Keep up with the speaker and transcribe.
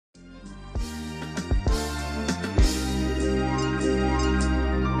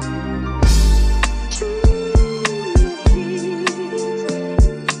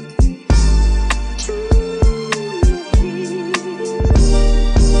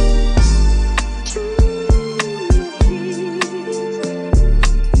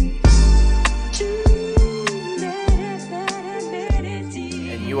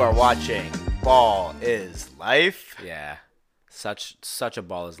watching Ball is Life. Yeah. Such a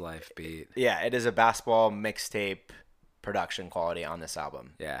Ball is Life beat. Yeah, it is a basketball mixtape production quality on this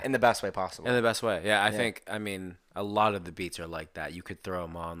album. Yeah. In the best way possible. In the best way. Yeah, I think, I mean, a lot of the beats are like that. You could throw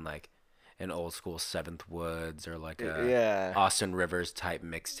them on like an old school Seventh Woods or like a Austin Rivers type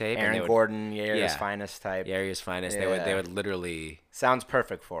mixtape. Aaron Gordon, Yair's Finest type. Yair's Finest. Yeah. They would literally. Sounds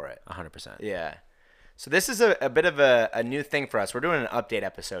perfect for it. 100%. Yeah. So this is a bit of a new thing for us. We're doing an update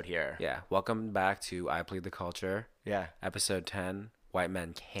episode here. Yeah. Welcome back to I Plead the Culture. Yeah. Episode 10, White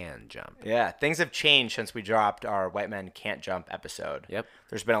Men Can Jump. Yeah. Things have changed since we dropped our White Men Can't Jump episode. Yep.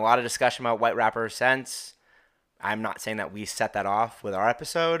 There's been a lot of discussion about white rappers since. I'm not saying that we set that off with our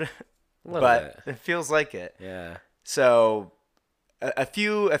episode, but it feels like it. Yeah. So a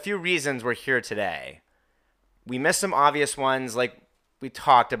few reasons we're here today. We missed some obvious ones like we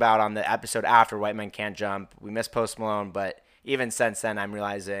talked about on the episode after White Men Can't Jump. We missed Post Malone, but even since then I'm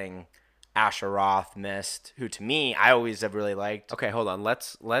realizing Asher Roth missed, who to me I always have really liked. Okay, hold on.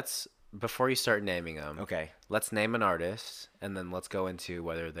 Let's before you start naming them. Okay. Let's name an artist and then let's go into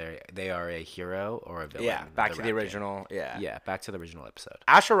whether they are a hero or a villain. Yeah, back to the original. Game. Yeah. Yeah, back to the original episode.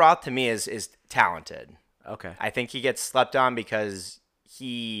 Asher Roth to me is talented. Okay. I think he gets slept on because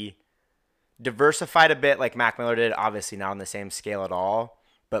he diversified a bit like Mac Miller did, obviously not on the same scale at all,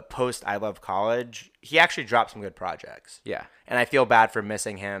 but post I Love College, he actually dropped some good projects. Yeah. And I feel bad for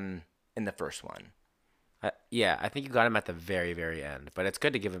missing him in the first one. Yeah, I think you got him at the very, very end, but it's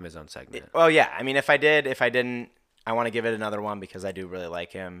good to give him his own segment. Well, yeah. I mean, if I didn't, I want to give it another one because I do really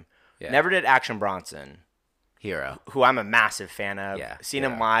like him. Yeah. Never did Action Bronson. Hero. Who I'm a massive fan of. Yeah. Seen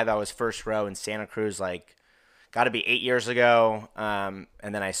him live. I was first row in Santa Cruz, like, got to be 8 years ago. And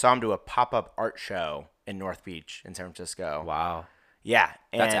then I saw him do a pop-up art show in North Beach in San Francisco. Wow. Yeah.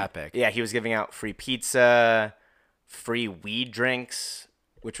 That's epic. Yeah, he was giving out free pizza, free weed drinks,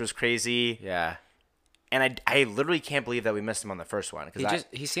 which was crazy. Yeah. And I literally can't believe that we missed him on the first one.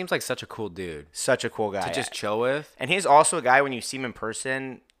 He seems like such a cool dude. Such a cool guy. To just chill with. And he's also a guy, when you see him in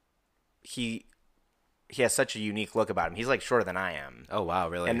person, he has such a unique look about him. He's like shorter than I am. Oh, wow,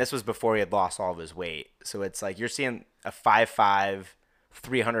 really? And this was before he had lost all of his weight. So it's like you're seeing a 5'5",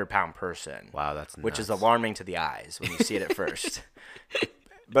 300-pound person. Wow, that's nuts. Which is alarming to the eyes when you see it at first.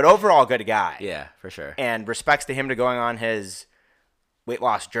 But overall, good guy. Yeah, for sure. And respects to him to going on his weight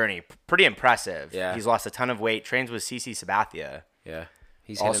loss journey. Pretty impressive. Yeah. He's lost a ton of weight. Trains with CC Sabathia. Yeah.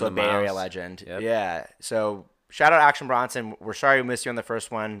 He's also a Bay Area legend. Yep. Yeah. So shout out Action Bronson. We're sorry we missed you on the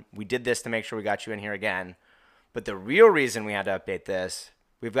first one. We did this to make sure we got you in here again. But the real reason we had to update this,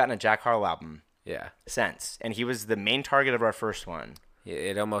 we've gotten a Jack Harlow album. Yeah. Since. And he was the main target of our first one.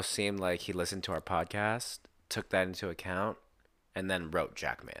 It almost seemed like he listened to our podcast, took that into account, and then wrote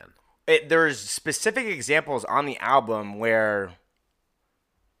Jackman. There's specific examples on the album where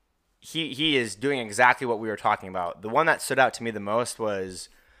he is doing exactly what we were talking about. The one that stood out to me the most was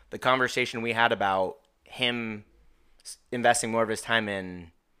the conversation we had about him investing more of his time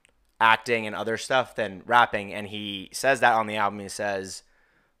in acting and other stuff than rapping. And he says that on the album. He says,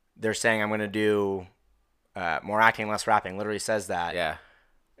 they're saying I'm going to do more acting, less rapping. Literally says that. Yeah.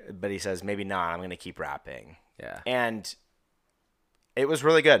 But he says, maybe not. I'm going to keep rapping. Yeah. And it was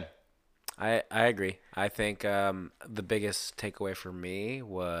really good. I agree. I think the biggest takeaway for me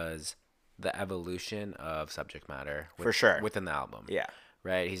was the evolution of subject matter. For sure. Within the album. Yeah.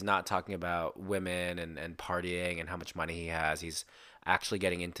 Right? He's not talking about women and partying and how much money he has. He's actually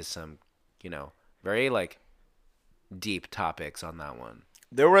getting into some, very, deep topics on that one.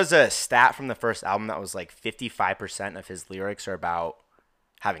 There was a stat from the first album that was like 55% of his lyrics are about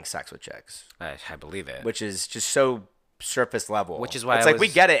having sex with chicks. I believe it. Which is just so surface level. Which is why it's we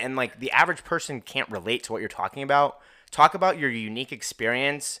get it, and the average person can't relate to what you're talking about. Talk about your unique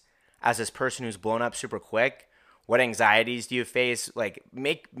experience as this person who's blown up super quick. What anxieties do you face?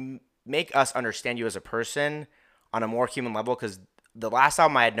 Make us understand you as a person on a more human level, because the last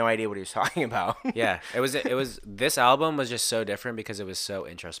album I had no idea what he was talking about. Yeah, it was this album was just so different because it was so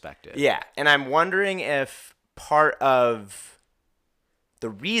introspective. Yeah, and I'm wondering if part of the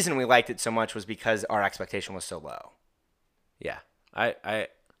reason we liked it so much was because our expectation was so low. Yeah. I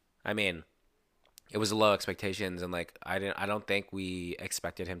mean, it was low expectations, and I don't think we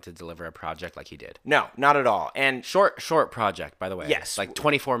expected him to deliver a project like he did. No, not at all. And short project, by the way. Yes.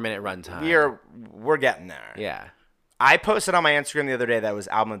 24-minute runtime. We're getting there. Yeah. I posted on my Instagram the other day that was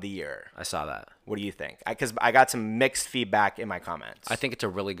album of the year. I saw that. What do you think? Because I got some mixed feedback in my comments. I think it's a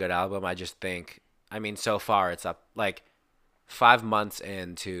really good album. I just think, so far it's up 5 months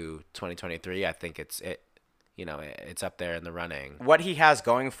into 2023. I think it's up there in the running. What he has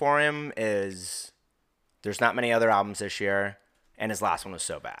going for him is there's not many other albums this year, and his last one was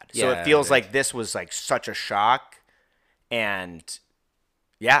so bad. So Yeah, it feels like this was like such a shock, and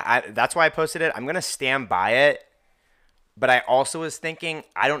yeah, that's why I posted it. I'm gonna stand by it, but I also was thinking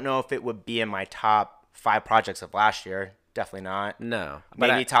I don't know if it would be in my top 5 projects of last year. Definitely not. No, but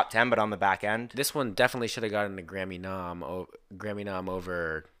Maybe top 10, but on the back end. this one definitely should have gotten a Grammy nom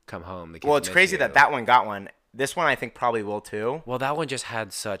over Come Home. The Kids Well, it's Miss crazy You. that one got one. This one I think probably will too. Well, that one just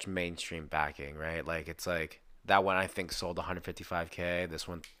had such mainstream backing, right? Like it's like that one I think sold 155K. This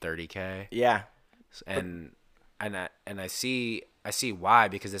one 30K. Yeah. And I see why,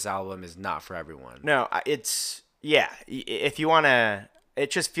 because this album is not for everyone. No, it's yeah. If you want to,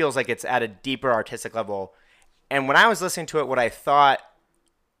 it just feels like it's at a deeper artistic level. And when I was listening to it, what I thought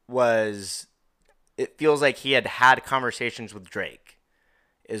was, it feels like he had conversations with Drake.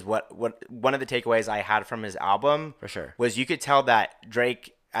 Is what one of the takeaways I had from his album For sure. was you could tell that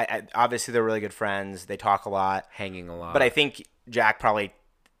Drake. Obviously they're really good friends. They talk a lot, Hanging a lot. but I think Jack probably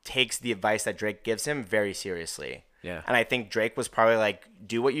takes the advice that Drake gives him very seriously. Yeah. And I think Drake was probably like,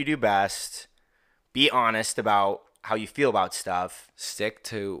 do what you do best. Be honest about how you feel about stuff. Stick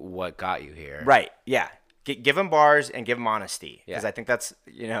to what got you here. Right. Yeah. Give him bars and give him honesty. Because Yeah. I think that's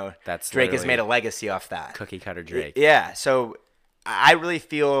Drake has literally made a legacy off that. Cookie cutter Drake. Yeah. So I really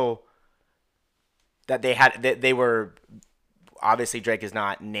feel that they were, obviously Drake is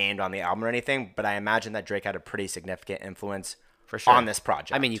not named on the album or anything, but I imagine that Drake had a pretty significant influence For sure. on this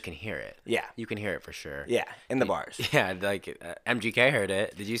project. I mean, you can hear it. Yeah. You can hear it for sure. Yeah. In the bars. Yeah, like MGK heard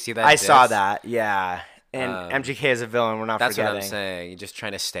it. Did you see that? I diss? saw that. Yeah. And MGK is a villain. We're not That's forgetting. what I'm saying. You're just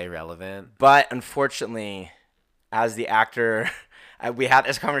trying to stay relevant. But unfortunately, as the actor, we had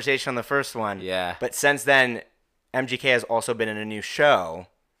this conversation on the first one. Yeah. But since then, MGK has also been in a new show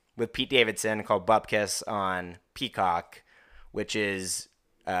with Pete Davidson called Bupkis on Peacock, which is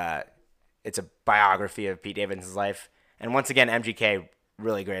it's a biography of Pete Davidson's life. And once again, MGK,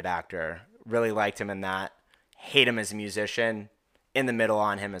 really great actor. Really liked him in that. Hate him as a musician. In the middle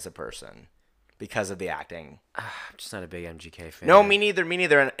on him as a person because of the acting. I'm just not a big MGK fan. No, me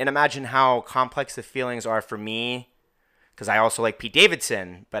neither. And imagine how complex the feelings are for me, because I also like Pete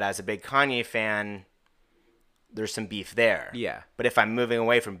Davidson, but as a big Kanye fan, there's some beef there. Yeah. But if I'm moving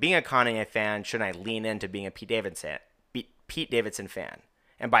away from being a Kanye fan, shouldn't I lean into being a Pete Davidson fan?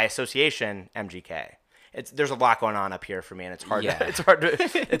 And by association, MGK. There's a lot going on up here for me, and it's hard. Yeah. It's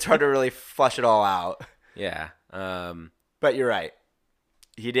hard to really flush it all out. Yeah. But you're right.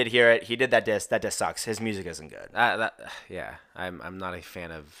 He did hear it. He did that diss. That diss sucks. His music isn't good. Yeah. I'm not a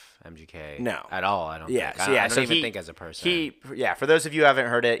fan of MGK. No. At all. I don't. Yeah. Think. So yeah. I don't so even think as a person. For those of you who haven't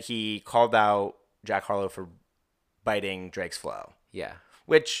heard it, he called out Jack Harlow for biting Drake's flow. Yeah.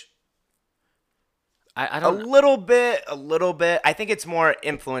 Which I a don't. little bit. I think it's more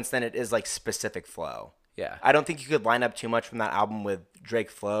influence than it is like specific flow. Yeah. I don't think you could line up too much from that album with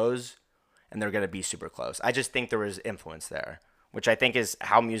Drake flows, and they're gonna be super close. I just think there was influence there, which I think is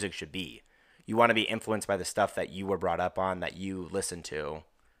how music should be. You want to be influenced by the stuff that you were brought up on, that you listen to.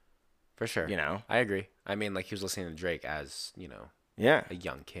 For sure. You know? I agree. I mean, like he was listening to Drake as Yeah. a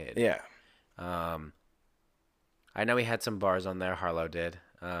young kid. Yeah. I know he had some bars on there. Harlow did.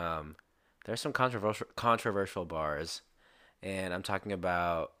 There's some controversial bars, and I'm talking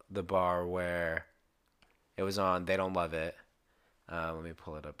about the bar where it was on They Don't Love It. Let me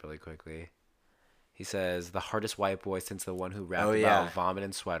pull it up really quickly. He says, the hardest white boy since the one who rapped about vomit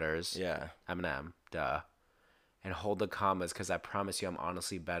and sweaters. Yeah. Eminem, duh. And hold the commas, because I promise you I'm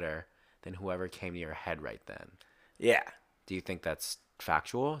honestly better than whoever came to your head right then. Yeah. Do you think that's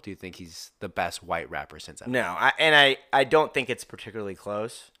factual? Do you think he's the best white rapper since Eminem? No, I don't think it's particularly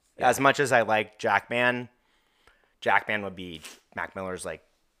close. Yeah. As much as I like Jackman would be Mac Miller's like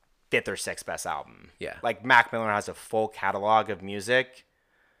 5th or 6th best album. Yeah. Like Mac Miller has a full catalog of music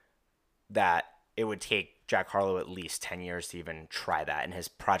that it would take Jack Harlow at least 10 years to even try that, and his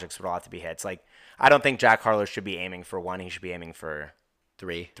projects would all have to be hits. Like, I don't think Jack Harlow should be aiming for 1. He should be aiming for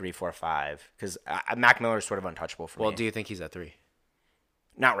 3, 4, 5. Because Mac Miller is sort of untouchable for me. Well, do you think he's at 3?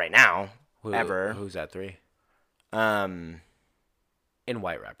 Not right now. Ever. Who's at 3? In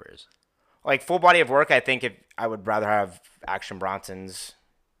white rappers. Like, full body of work, I think I would rather have Action Bronson's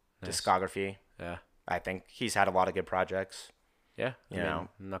discography. Yeah. I think he's had a lot of good projects. Yeah. You know.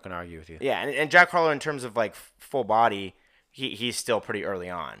 I'm not going to argue with you. Yeah, and Jack Harlow, in terms of like full body, he's still pretty early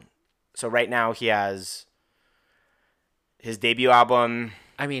on. So right now he has his debut album.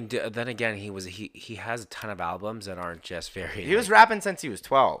 I mean, then again, he has a ton of albums that aren't just very. He was rapping since he was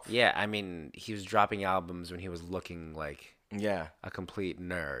 12. Yeah, I mean, he was dropping albums when he was looking like a complete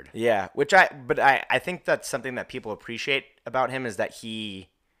nerd. Yeah, I think that's something that people appreciate about him, is that he's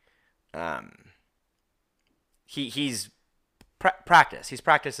practice. He's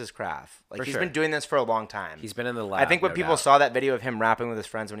practiced his craft. Like For he's sure. been doing this for a long time. He's been in the lab. I think when no people doubt. saw that video of him rapping with his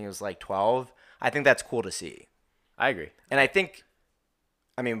friends when he was like 12, I think that's cool to see. I agree. And I think,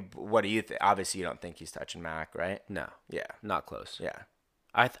 I mean, what do you think? Obviously, you don't think he's touching Mac, right? No, Yeah. not close. Yeah.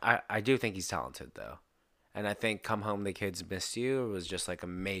 I do think he's talented though, and I think "Come Home the Kids Missed You" was just like a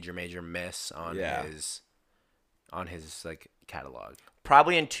major miss on Yeah. his like catalog.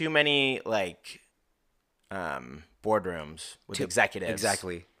 Probably in too many like boardrooms with executives.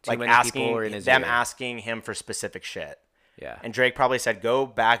 Exactly. Too Like many asking people were in his them ear. asking him for specific shit. Yeah. And Drake probably said, "Go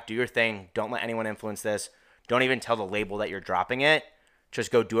back, do your thing. Don't let anyone influence this. Don't even tell the label that you're dropping it. Just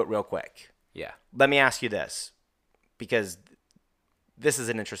go do it real quick." Yeah. Let me ask you this, because this is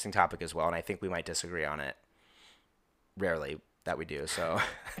an interesting topic as well, and I think we might disagree on it. Rarely that we do, so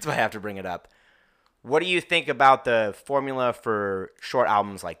that's why I have to bring it up. What do you think about the formula for short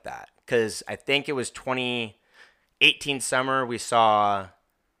albums like that? Because I think it was 2018 summer, we saw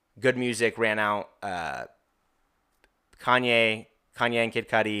Good Music ran out. Kanye and Kid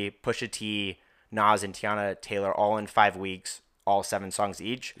Cudi, Pusha T, Nas, and Tiana Taylor all in 5 weeks, all 7 songs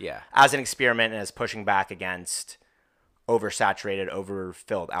each. Yeah. As an experiment and as pushing back against oversaturated,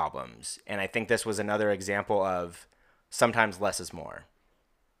 overfilled albums. And I think this was another example of sometimes less is more.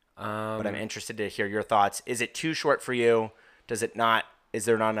 But I'm interested to hear your thoughts. Is it too short for you? Does it not? Is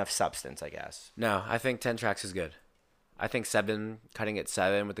there not enough substance, I guess? No, I think 10 tracks is good. I think cutting it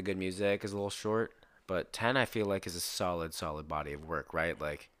 7 with the good music is a little short, but 10 I feel like is a solid body of work, right?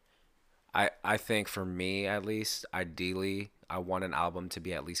 Like, I think for me at least, ideally, I want an album to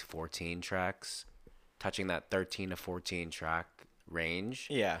be at least 14 tracks, touching that 13 to 14 track range.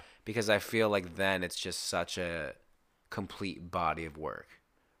 Yeah. Because I feel like then it's just such a complete body of work,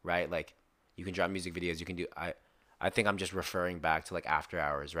 right? Like, you can drop music videos, you can do I think I'm just referring back to like After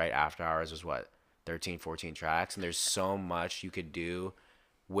Hours, right? After Hours was what, 13, 14 tracks, and there's so much you could do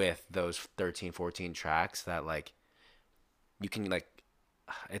with those 13, 14 tracks that like you can like,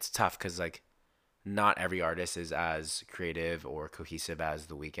 it's tough because like not every artist is as creative or cohesive as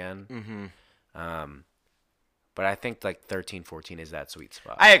The Weeknd. But I think like 13, 14 is that sweet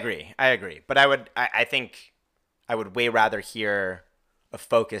spot. I agree. But I think I would way rather hear a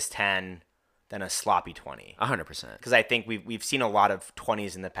focused 10 than a sloppy 20. 100%. Because I think we've seen a lot of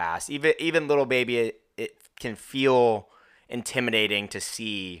 20s in the past. Even Little Baby, it can feel intimidating to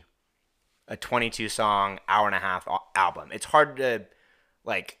see a 22 song, hour and a half album. It's hard to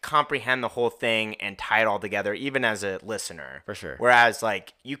like comprehend the whole thing and tie it all together, even as a listener. For sure. Whereas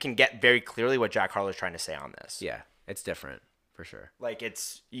like you can get very clearly what Jack Harlow's trying to say on this. Yeah, it's different for sure. Like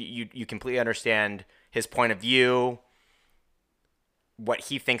it's you completely understand his point of view, what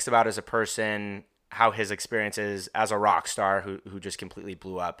he thinks about as a person, how his experience is as a rock star who just completely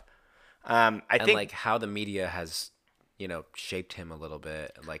blew up. I think like how the media has, shaped him a little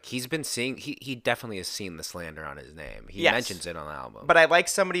bit. Like he's been seeing, he definitely has seen the slander on his name. He Yes. mentions it on the album. But I like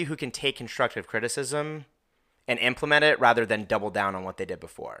somebody who can take constructive criticism and implement it rather than double down on what they did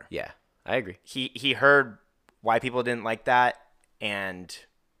before. Yeah, I agree. He heard why people didn't like that and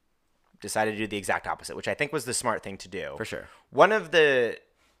decided to do the exact opposite, which I think was the smart thing to do. For sure. One of the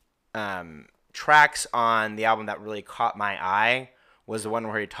tracks on the album that really caught my eye was the one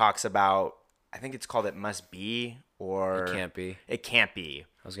where he talks about, I think it's called It Must Be, or It Can't Be. It Can't Be.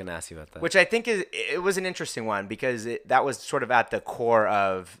 I was going to ask you about that. Which I think it was an interesting one because that was sort of at the core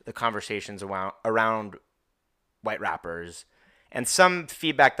of the conversations around white rappers. And some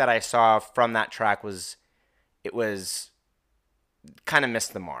feedback that I saw from that track was it was kind of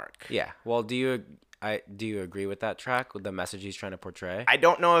missed the mark. Yeah. Well, do you agree with that track, with the message he's trying to portray? I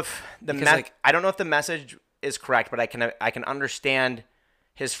don't know if Because, I don't know if the message is correct, but I can understand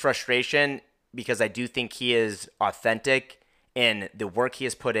his frustration because I do think he is authentic in the work he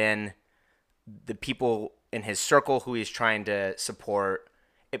has put in, the people in his circle who he's trying to support.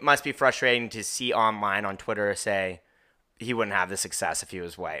 It must be frustrating to see online on Twitter say he wouldn't have the success if he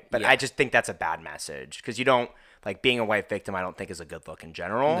was white. But Yeah. I just think that's a bad message because you don't like being a white victim. I don't think is a good look in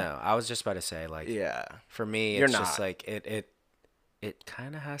general. No, I was just about to say, like, Yeah. for me, You're it's just not. like it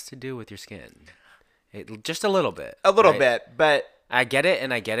kind of has to do with your skin. Just a little bit. A little right? bit, but I get it,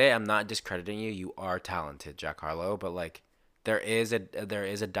 and I get it. I'm not discrediting you. You are talented, Jack Harlow, but like there is a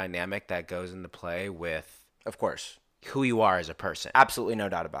dynamic that goes into play with of course, who you are as a person, absolutely no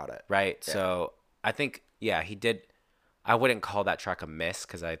doubt about it. right? So I think he did. I wouldn't call that track a miss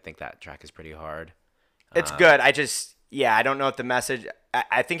because I think that track is pretty hard. It's good. I don't know if the message.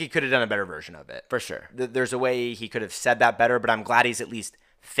 I think he could have done a better version of it. For sure. There's a way he could have said that better, but I'm glad he's at least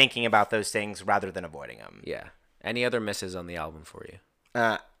thinking about those things rather than avoiding them. Yeah. Any other misses on the album for you?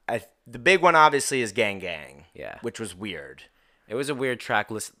 The big one obviously is Gang Gang. Yeah. Which was weird. It was a weird track.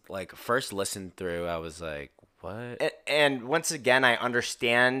 Like first listen through, I was like, what? And once again, I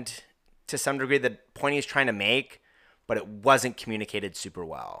understand to some degree the point he's trying to make, but it wasn't communicated super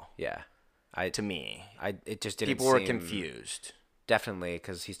well Yeah, to me. it just didn't. People were seem- confused. Definitely,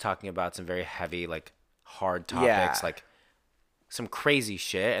 because he's talking about some very heavy, like hard topics, Yeah. like some crazy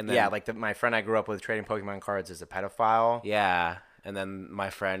shit, and then Yeah, like my friend I grew up with trading Pokemon cards is a pedophile. yeah, and then my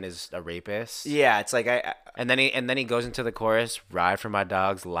friend is a rapist. Yeah, it's like And then he goes into the chorus, ride for my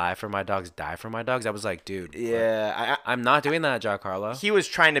dogs, lie for my dogs, die for my dogs. I was like, dude, I'm not doing that, Jack Harlow. he was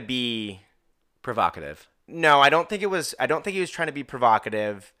trying to be. Provocative. No, I don't think he was trying to be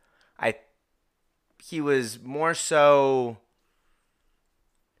provocative. He was more so.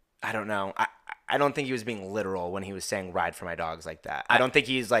 I don't know. I don't think he was being literal when he was saying "ride for my dogs" like that. I don't think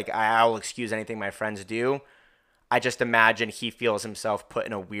he's like, "I'll excuse anything my friends do." I just imagine he feels himself put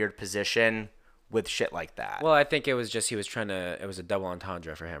in a weird position with shit like that. Well, I think it was just he was trying to. It was a double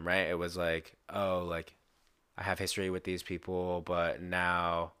entendre for him, right? It was like, oh, like I have history with these people, but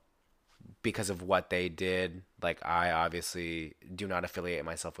now because of what they did, like I obviously do not affiliate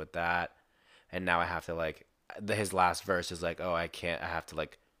myself with that, and now I have to like. His last verse is like, oh, I have to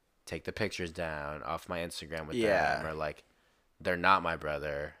like take the pictures down off my Instagram with them, or like they're not my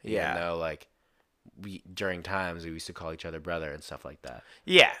brother, even though like we during times we used to call each other brother and stuff like that.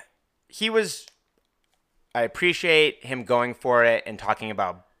 Yeah, he was. I appreciate him going for it and talking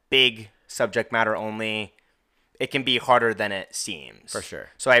about big subject matter only. It can be harder than it seems. For sure.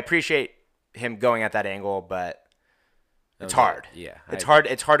 So I appreciate him going at that angle, but it's hard. Yeah, It's hard.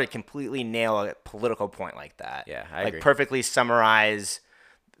 It's hard to completely nail a political point like that. Yeah, I like agree. perfectly summarize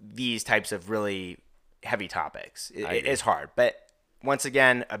these types of really heavy topics. It is hard, but once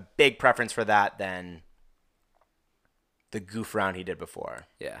again, a big preference for that than the goof round he did before.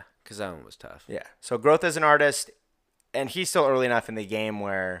 Yeah, because that one was tough. Yeah. So growth as an artist, and he's still early enough in the game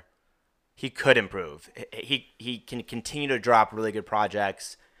where he could improve. He can continue to drop really good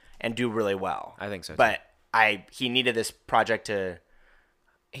projects and do really well. I think so, too. But he needed this project to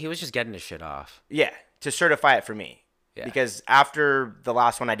He was just getting his shit off. to certify it for me. Yeah. Because after the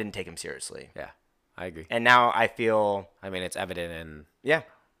last one, I didn't take him seriously, Yeah, I agree. and now I feel I mean, it's evident in yeah.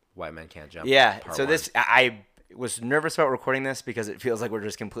 White Men Can't Jump. Yeah. part So one. this, I was nervous about recording this because it feels like we're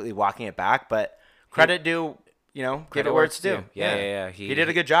just completely walking it back. But credit due, give Credit it where it's due. Yeah. He did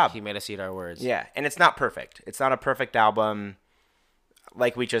a good job. He made us eat our words. Yeah, and it's not perfect. It's not a perfect album,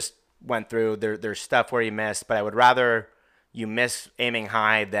 like we just went through. There's stuff where you missed, but I would rather you miss aiming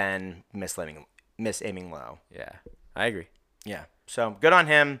high than miss aiming low. Yeah, I agree. Yeah. So good on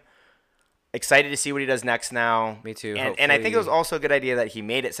him. Excited to see what he does next now. Me too. And I think it was Hopefully- also a good idea that he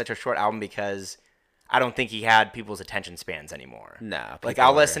made it such a short album because I don't think he had people's attention spans anymore. Nah, Like people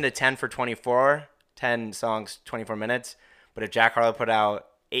I'll are- listen to 10 songs, 24 minutes. But if Jack Harlow put out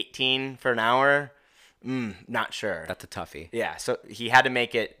 18 for an hour, not sure. That's a toughie. Yeah, so he had to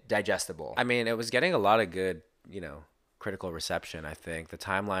make it digestible. I mean, it was getting a lot of good, critical reception. I think the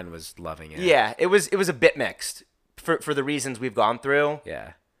timeline was loving it. Yeah, it was a bit mixed for the reasons we've gone through.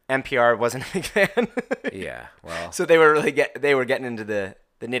 Yeah. NPR wasn't a big fan. Yeah. Well. So they were getting into the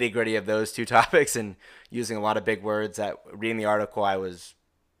nitty gritty of those two topics and using a lot of big words. That reading the article, I was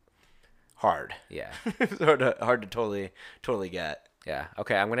hard. Yeah. It was hard to totally get. Yeah.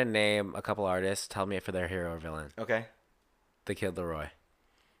 Okay. I'm gonna name a couple artists. Tell me if they're hero or villain. Okay. The Kid Leroy.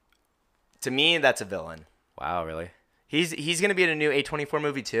 To me, that's a villain. Wow. Really? He's gonna be in a new A24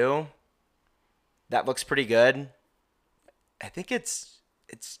 movie too. That looks pretty good. I think it's.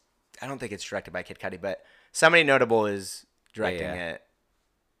 I don't think it's directed by Kid Cudi, but somebody notable is directing Yeah. it.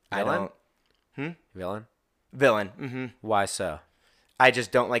 Villain? I don't. Villain. Villain. Mm-hmm. Why so? I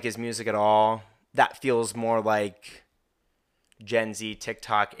just don't like his music at all. That feels more like Gen Z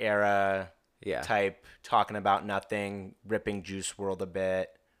TikTok era Yeah. type, talking about nothing, ripping Juice WRLD a bit.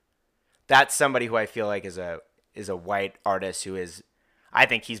 That's somebody who I feel like is a white artist who is, I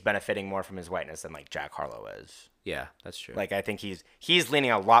think he's benefiting more from his whiteness than like Jack Harlow is. Yeah. That's true. Like I think he's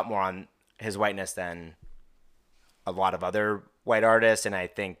leaning a lot more on his whiteness than a lot of other white artists, and I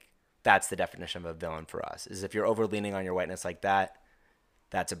think that's the definition of a villain for us. Is if you're over leaning on your whiteness like that,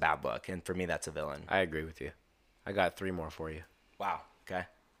 that's a bad look, and for me, that's a villain. I agree with you. I got 3 more for you. Wow. Okay.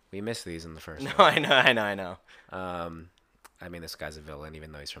 We missed these in the first No, one. I know. I mean, this guy's a villain,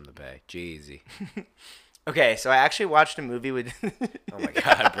 even though he's from the Bay. Jeezy. Okay, so I actually watched a movie with. Oh my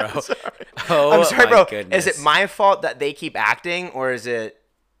God, bro. I'm sorry, my bro. goodness. Is it my fault that they keep acting, or is it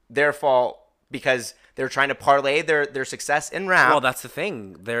their fault because they're trying to parlay their success in rap? Well, that's the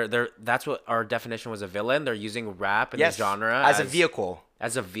thing. That's what our definition was, a villain. They're using rap in yes, the genre as a vehicle.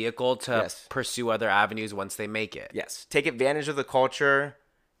 as a vehicle to Yes. pursue other avenues once they make it. Yes. Take advantage of the culture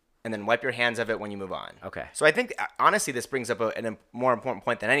and then wipe your hands of it when you move on. Okay. So I think, honestly, this brings up a more important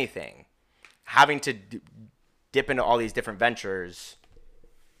point than anything. Having to dip into all these different ventures,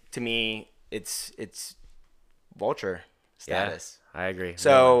 to me, it's vulture status. Yeah, I agree.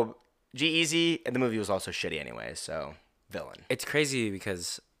 So G-Eazy, and the movie was also shitty anyway, so villain. It's crazy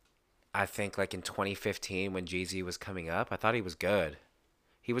because I think like in 2015 when Jeezy was coming up, I thought he was good.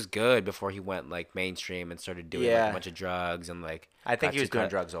 He was good before he went like mainstream and started doing like Yeah. a bunch of drugs and like. I think got he was too doing cut-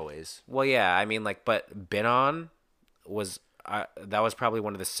 drugs always. Well, yeah, I mean like, but Been On was that was probably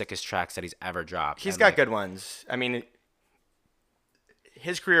one of the sickest tracks that he's ever dropped. He's And, got like, good ones. I mean,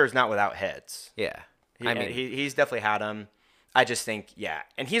 his career is not without hits. Yeah, I mean, he's definitely had them. I just think, yeah.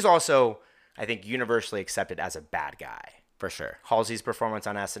 And he's also, I think, universally accepted as a bad guy. for sure. Halsey's performance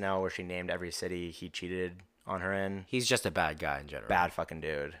on SNL where she named every city he cheated on her in. He's just a bad guy in general. Bad fucking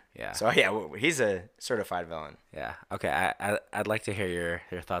dude. Yeah. So, yeah, he's a certified villain. Yeah. Okay. I'd like to hear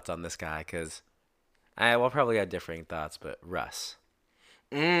your thoughts on this guy because we'll probably have differing thoughts, but Russ.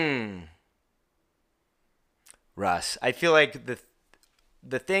 Russ. I feel like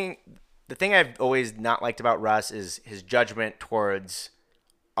the thing I've always not liked about Russ is his judgment towards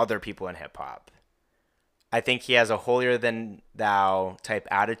other people in hip hop. I think he has a holier than thou type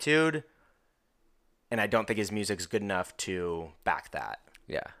attitude, and I don't think his music's good enough to back that.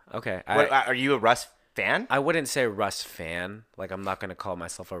 Yeah. Okay. Are you a Russ fan? I wouldn't say Russ fan. Like I'm not gonna call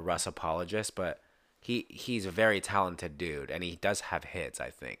myself a Russ apologist, but he's a very talented dude, and he does have hits. I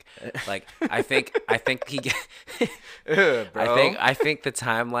think. Like I think he. Ugh, bro. I think the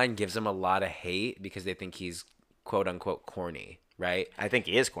timeline gives him a lot of hate because they think he's quote unquote corny, right? I think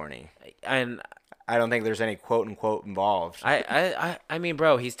he is corny. And I don't think there's any quote unquote involved. I mean,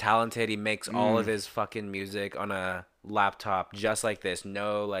 bro, he's talented. He makes all of his fucking music on a laptop just like this.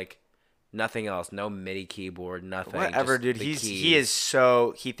 No, like, nothing else. No MIDI keyboard, nothing. Whatever, just dude. the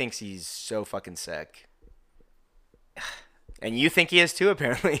He thinks he's so fucking sick. And you think he is too,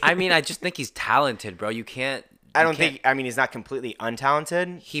 apparently. I mean, I just think he's talented, bro. You can't. I don't think. I mean, he's not completely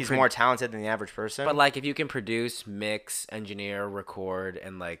untalented. He's pro- more talented than the average person. But like, if you can produce, mix, engineer, record,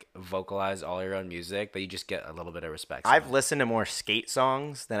 and like vocalize all your own music, that you just get a little bit of respect. I've listened to more Skate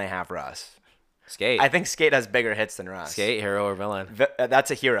songs than I have Russ. Skate. I think Skate has bigger hits than Russ. Skate, hero or villain?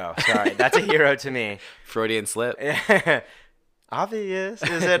 That's a hero. Sorry, that's a hero to me. Freudian slip. Obvious.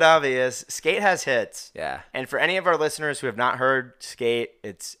 Is it obvious? Skate has hits. Yeah. And for any of our listeners who have not heard Skate,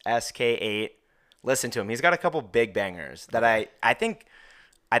 it's SK8. Listen to him. He's got a couple big bangers that I think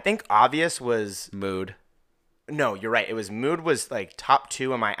Obvious was. Mood. No, you're right. It was Mood was like top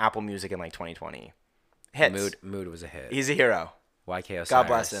 2 on my Apple Music in like 2020. Hits. Mood was a hit. He's a hero. YK Osiris. God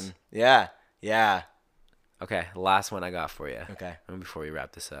bless him. Yeah. Yeah. Okay, last one I got for you. Okay. And before we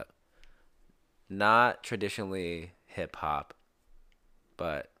wrap this up, not traditionally hip hop,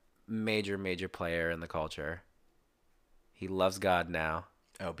 but major player in the culture. He loves God now.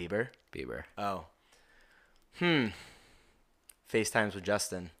 Oh, Bieber? Bieber. Oh. FaceTimes with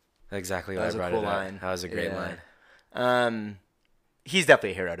Justin. Exactly That what was I a brought cool it up. line. That was a great Yeah. line. He's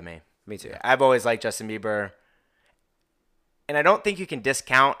definitely a hero to me. Me too. I've always liked Justin Bieber. And I don't think you can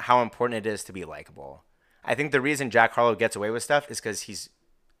discount how important it is to be likable. I think the reason Jack Harlow gets away with stuff is because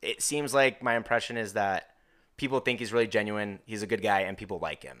it seems like my impression is that people think he's really genuine, he's a good guy, and people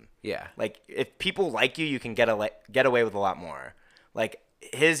like him. Yeah. Like, if people like you, you can get away with a lot more. Like,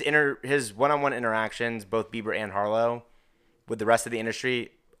 his one-on-one interactions, both Bieber and Harlow, with the rest of the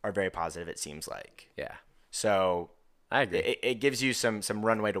industry are very positive, it seems like. Yeah. So I agree. it gives you some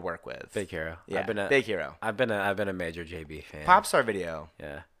runway to work with. Big hero. Yeah, big hero. I've been a major JB fan. Popstar video.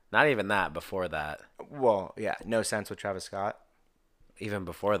 Yeah. Not even that. Before that. Well, yeah, No Sense with Travis Scott. Even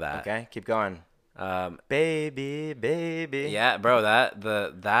before that. Okay, keep going. Baby. Yeah, bro, that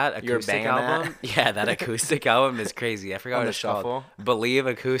You're acoustic banging album. that? Yeah, that acoustic album is crazy. I forgot On what the it's shuffle? called. Believe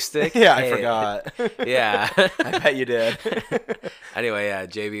acoustic. Yeah, I Hey. forgot. Yeah. I bet you did. Anyway, yeah,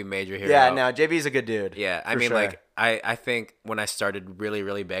 JB major hero. Yeah, no, JB's a good dude. Yeah, I for mean, sure. like, I think when I started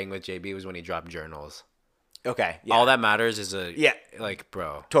really banging with JB was when he dropped Journals. Okay. Yeah. All that matters is Yeah. like,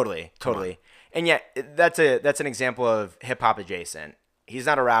 bro. Totally. And yet, that's an example of hip hop adjacent. He's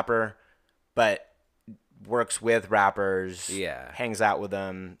not a rapper, but works with rappers. Yeah. Hangs out with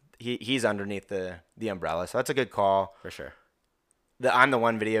them. He's underneath the umbrella, so that's a good call. For sure. The I'm the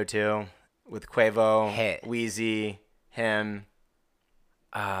One video too, with Quavo, Hit. Wheezy, him,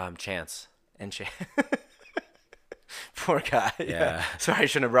 Chance. and Poor guy. Yeah. Sorry, I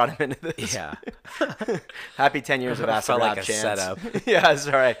shouldn't have brought him into this. Yeah. Happy 10 years of acid Felt rap like a Chance. setup. Yeah,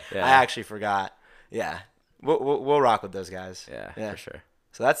 sorry. Yeah. I actually forgot. Yeah. We'll rock with those guys. Yeah, for sure.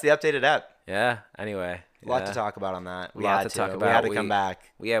 So that's the updated app. Yeah. Anyway. A lot to yeah. talk about on that. We Lot had to to. talk We about. had to come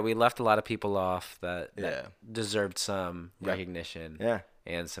back. Yeah, we left a lot of people off that Yeah. deserved some Yeah. recognition Yeah.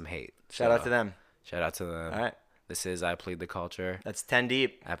 and some hate. Shout out So, to them. Shout out to them. All right. This is I Plead the Culture, That's 10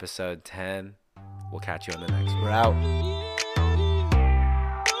 deep. episode 10. We'll catch you on the next one. We're out.